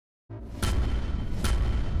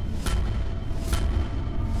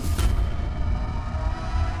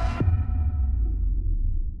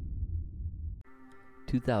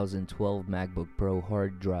2012 MacBook Pro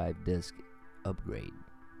hard drive disk upgrade.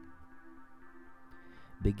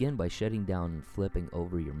 Begin by shutting down and flipping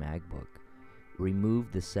over your MacBook.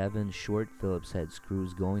 Remove the 7 short Phillips head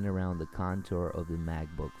screws going around the contour of the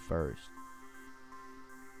MacBook first.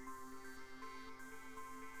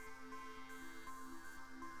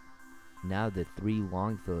 Now the 3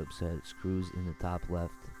 long Phillips head screws in the top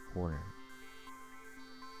left corner.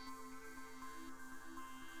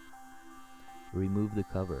 Remove the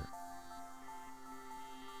cover.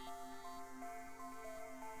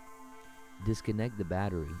 Disconnect the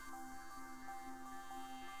battery.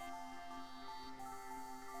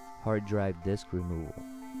 Hard drive disk removal.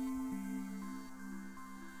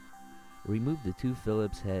 Remove the 2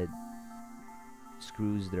 Phillips head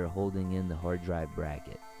screws that are holding in the hard drive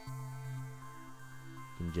bracket.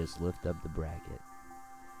 You can just lift up the bracket.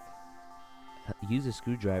 Use a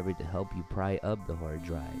screwdriver to help you pry up the hard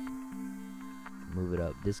drive. Move it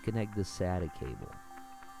up. Disconnect the SATA cable.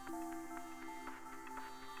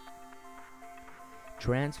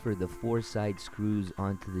 Transfer the 4 side screws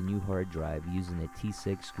onto the new hard drive using a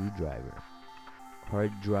T6 screwdriver.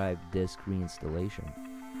 Hard drive disk reinstallation.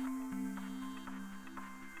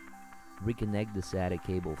 Reconnect the SATA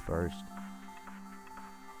cable first.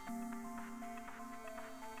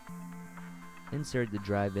 Insert the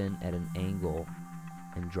drive in at an angle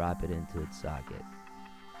and drop it into its socket.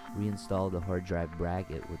 Reinstall the hard drive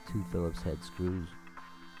bracket with 2 Phillips head screws.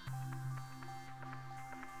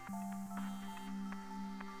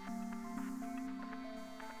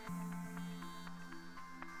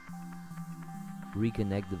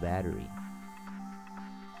 Reconnect the battery.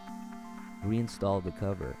 Reinstall the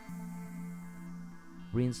cover.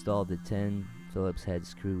 Reinstall the 10 Phillips head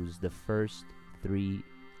screws, the first 3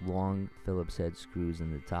 long Phillips head screws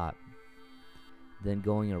in the top. Then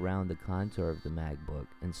going around the contour of the MacBook,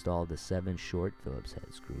 install the 7 short Phillips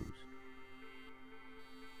head screws.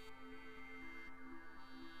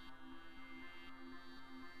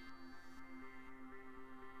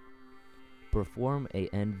 Perform a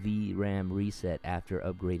NVRAM reset after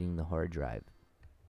upgrading the hard drive.